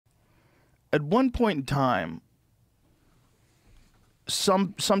at one point in time,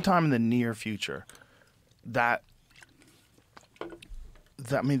 sometime in the near future, I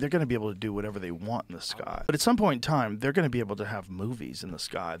mean, they're going to be able to do whatever they want in the sky. But at some point in time, they're going to be able to have movies in the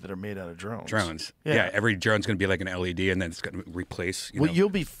sky that are made out of drones. Drones. Yeah. Yeah, every drone's going to be like an LED, and then it's going to replace. You'll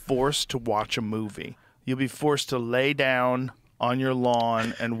be forced to watch a movie. You'll be forced to lay down on your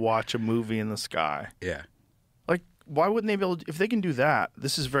lawn and watch a movie in the sky. Yeah. Like, why wouldn't they be able to, if they can do that?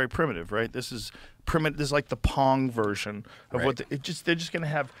 This is very primitive, right? This is primitive. This is like the Pong version of what they're just going to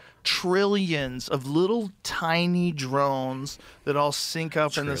have trillions of little tiny drones that all sync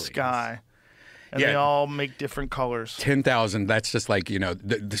up in the sky, and they all make different colors. 10,000. That's just like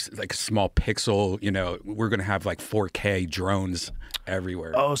this like a small pixel. We're gonna have like 4K drones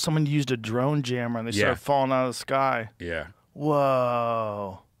everywhere. Oh, someone used a drone jammer and they started falling out of the sky. Yeah.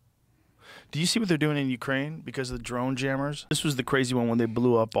 Whoa. Do you see what they're doing in Ukraine because of the drone jammers? This was the crazy one when they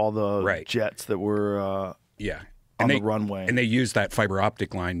blew up all the jets that were on the runway. And they used that fiber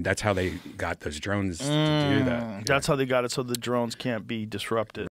optic line. That's how they got those drones to do that. That's how they got it so the drones can't be disrupted.